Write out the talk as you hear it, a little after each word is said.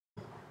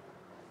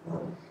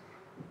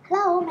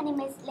Hello, my name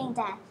is Linh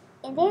Đan.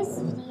 In this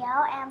video,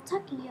 I am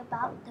talking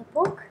about the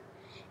book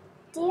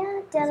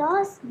Dia de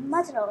los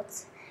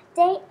Muertos,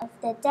 Day of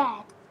the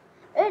Dead,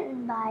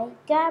 written by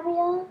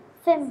Gabriel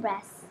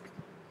Fimbres.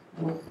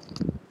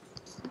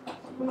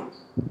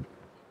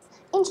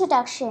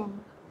 Introduction.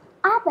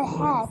 Up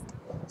ahead,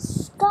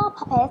 skull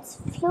puppets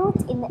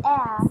float in the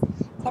air,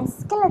 and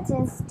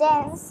skeletons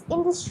dance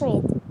in the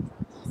street.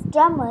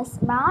 Drummers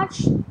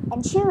march,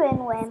 and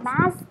children wear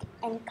masks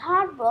and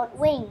cardboard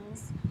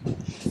wings.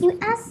 You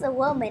ask a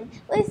woman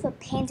with a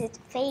painted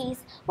face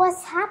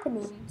what's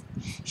happening.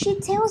 She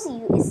tells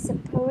you it's a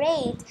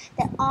parade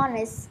that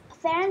honors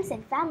friends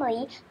and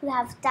family who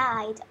have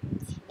died.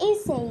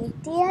 It's a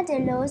Dia de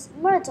los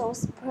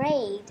Muertos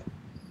parade.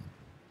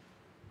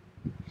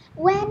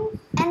 When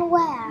and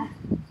where?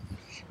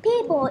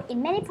 People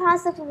in many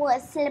parts of the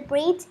world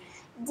celebrate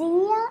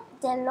Dia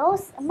de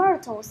los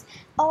Muertos,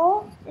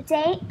 or the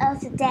Day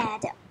of the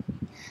Dead.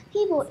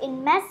 People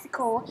in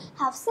Mexico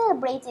have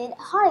celebrated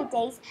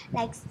holidays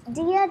like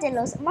Dia de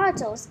los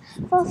Muertos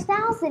for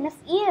thousands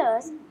of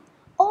years.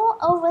 All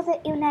over the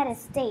United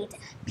States,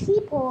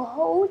 people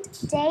hold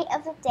Day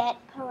of the Dead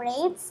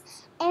parades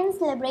and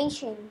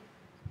celebrations.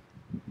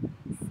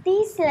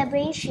 These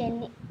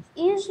celebrations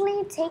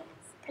usually take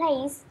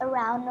place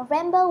around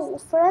November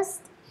 1st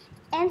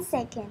and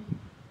 2nd.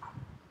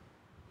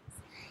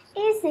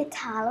 Is it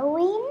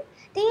Halloween?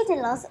 Dia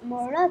de los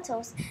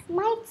Muertos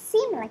might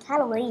seem like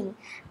Halloween,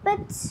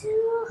 but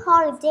two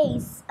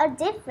holidays are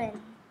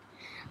different.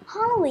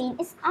 Halloween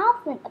is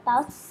often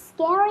about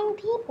scaring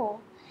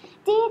people.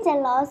 Dia de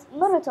los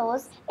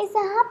Muertos is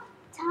a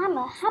time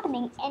of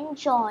happening and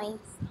joy.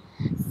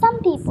 Some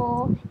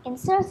people in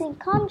certain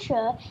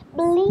cultures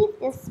believe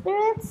the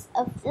spirits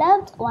of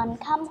loved ones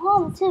come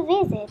home to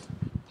visit.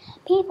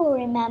 People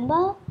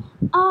remember,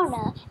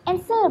 honor,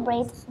 and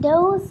celebrate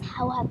those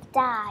who have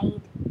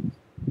died.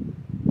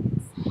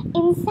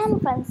 In San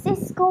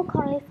Francisco,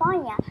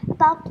 California,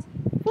 about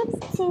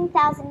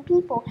 15,000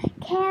 people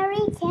carry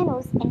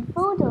candles and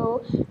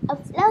photos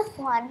of loved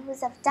ones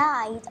who have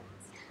died.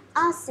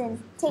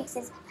 Austin,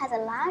 Texas has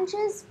a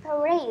largest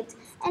parade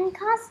and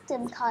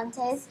costume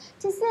contest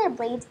to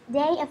celebrate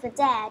Day of the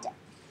Dead.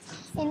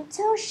 In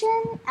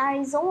Tucson,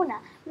 Arizona,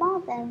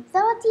 more than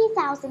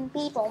 30,000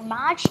 people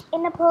march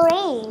in a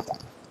parade.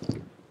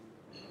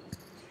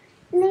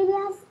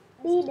 Lydia's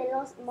Dia de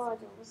los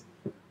Muertos.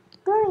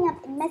 Growing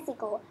up in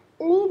Mexico,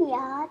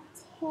 Lydia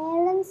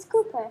Terence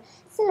Cooper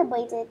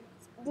celebrated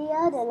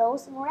Dia de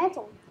los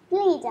Muertos.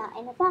 Lydia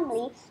and her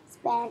family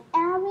spent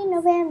every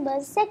November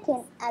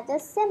 2nd at the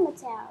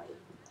cemetery.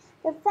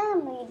 The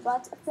family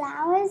brought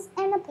flowers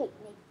and a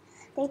picnic.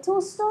 They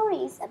told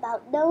stories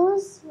about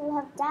those who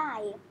have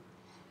died.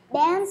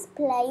 Bands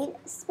played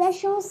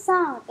special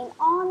songs in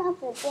honor of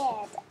the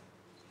dead.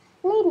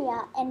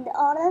 Lydia and the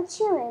other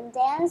children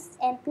danced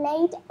and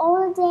played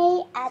all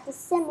day at the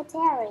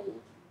cemetery.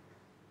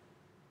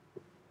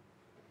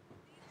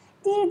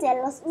 Dia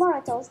de los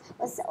Muertos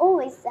was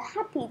always a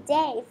happy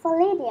day for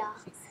Lydia.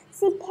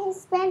 She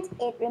spent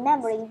it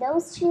remembering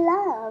those she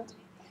loved.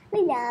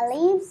 Lydia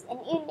lives in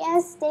the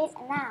United States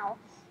now.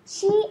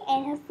 She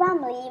and her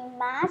family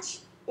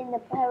march in the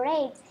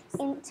parade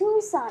in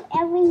Tucson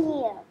every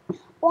year.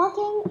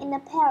 Walking in the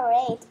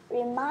parade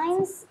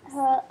reminds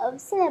her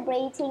of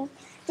celebrating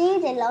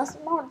Dia de los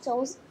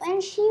Muertos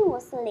when she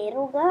was a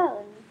little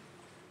girl.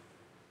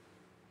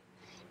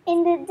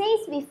 In the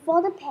days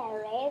before the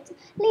parade,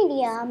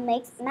 Lydia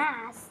makes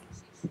masks.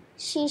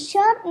 She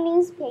shards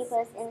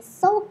newspapers and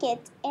soaks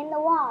it in the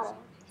water.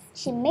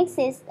 She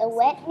mixes the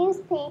wet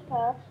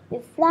newspaper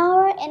with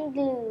flour and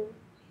glue.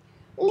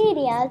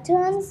 Lydia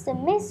turns the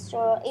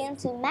mixture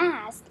into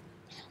masks.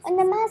 When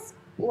the mask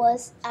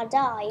was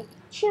dyed,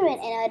 children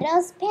and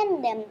adults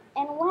paint them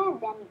and wear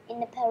them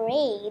in the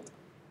parade.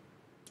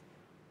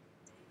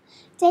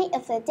 Day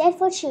of the Dead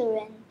for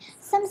children.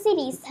 Some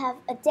cities have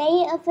a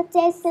Day of the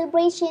Dead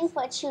celebration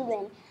for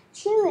children.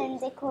 Children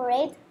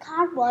decorate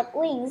cardboard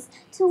wings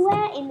to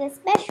wear in the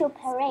special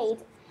parade.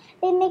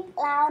 They make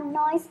loud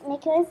noise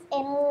makers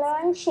and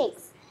learn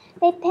tricks.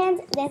 They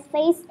paint their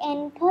face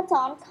and put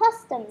on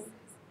costumes.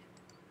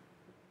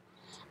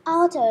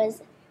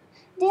 Altars.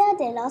 Dia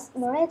de los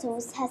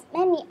Muertos has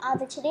many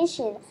other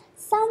traditions.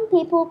 Some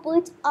people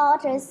put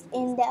altars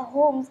in their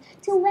homes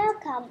to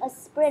welcome a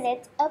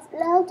spirit of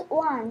loved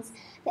ones.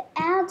 The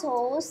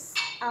altars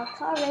are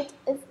covered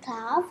with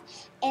cloth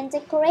and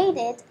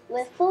decorated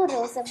with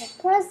photos of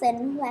a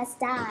person who has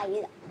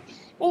died.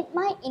 It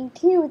might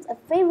include a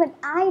favorite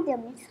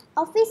item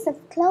or piece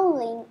of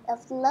clothing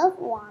of the loved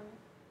one.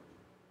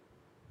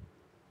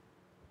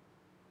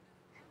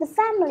 The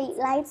family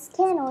lights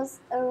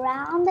candles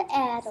around the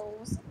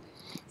altars.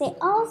 They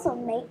also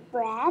make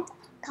bread,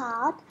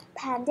 card,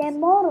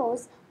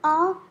 pandemoniums,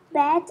 or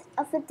bed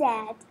of the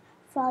dead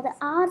for the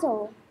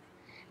altar.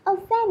 A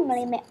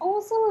family may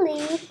also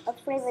leave a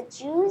favorite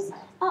juice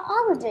or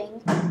other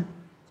drink.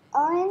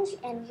 Orange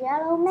and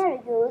yellow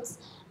marigolds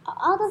or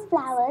other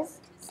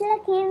flowers,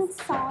 silicon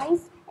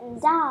soils,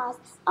 and dolls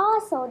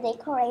also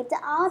decorate the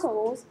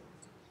altars.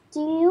 Do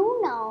you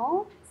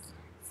know?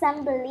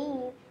 Some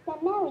believe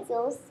that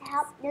marigolds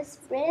help the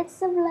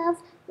spirits of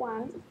loved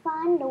ones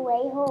find the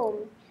way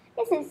home.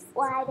 This is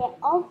why they're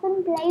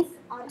often placed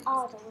on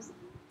altars.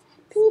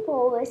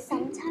 People will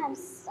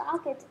sometimes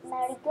socket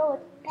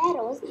marigold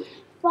petals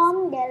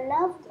from their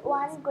loved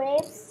one's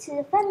graves to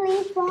the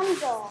family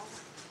front door.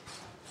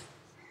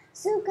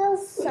 Sugar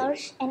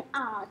search and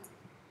art.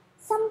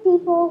 Some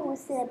people who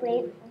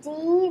celebrate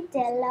Dia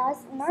de los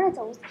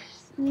Muertos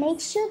make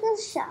sugar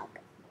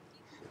shock.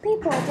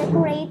 People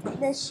decorate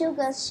the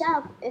sugar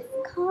shock with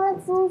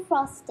colorful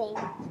frosting.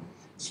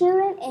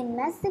 Children in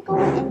Mexico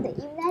and the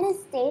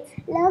United States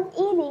love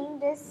eating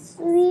the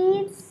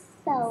sweet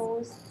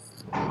sauce.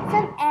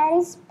 Some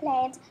artists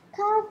paint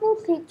colorful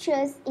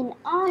pictures in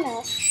honor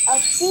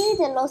of Dia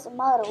de los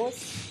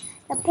Muertos.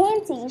 The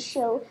paintings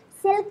show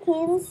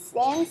silkins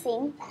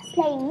dancing,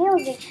 playing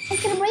music, and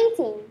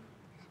celebrating.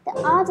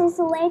 The art is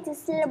a way to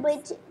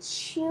celebrate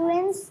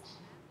children's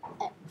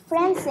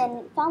friends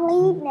and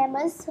family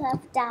members who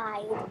have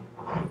died.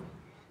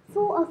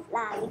 Full of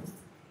life,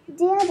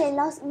 Dia de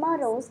los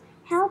Muertos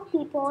help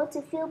people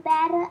to feel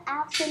better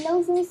after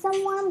losing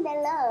someone they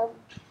love.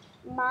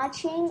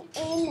 Marching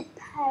in a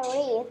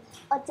parade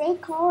or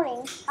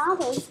decorating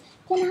altars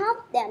can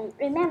help them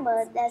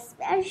remember that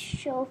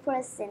special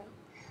person.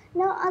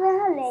 No other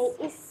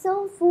holiday is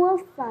so full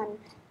of fun,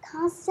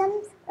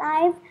 costumes,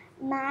 life,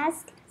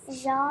 masks,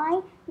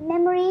 joy,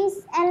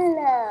 memories, and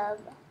love.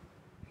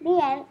 The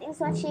end. Thanks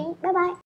for watching. Bye bye.